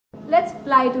let's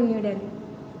fly to New Delhi.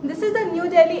 This is the New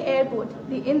Delhi airport,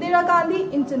 the Indira Gandhi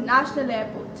International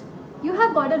Airport. You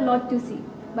have got a lot to see,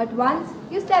 but once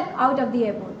you step out of the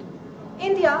airport.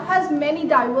 India has many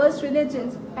diverse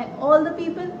religions and all the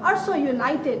people are so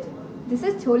united. This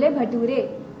is Chole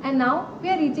Bhature and now we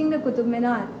are reaching the Qutub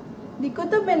Minar. The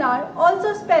Qutub Minar,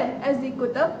 also spelled as the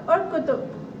Qutub or Qutub.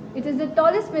 It is the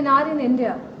tallest minar in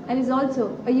India and is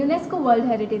also a UNESCO World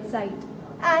Heritage Site.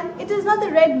 And it is not the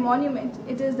Red Monument,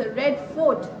 it is the Red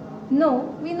Fort.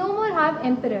 No, we no more have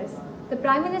emperors. The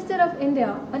Prime Minister of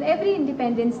India on every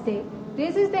Independence Day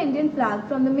raises the Indian flag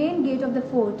from the main gate of the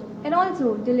fort and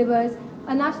also delivers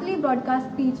a nationally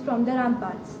broadcast speech from the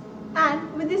ramparts.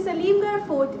 And with the Salimgarh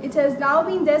Fort, it has now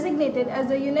been designated as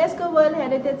the UNESCO World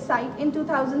Heritage Site in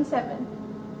 2007.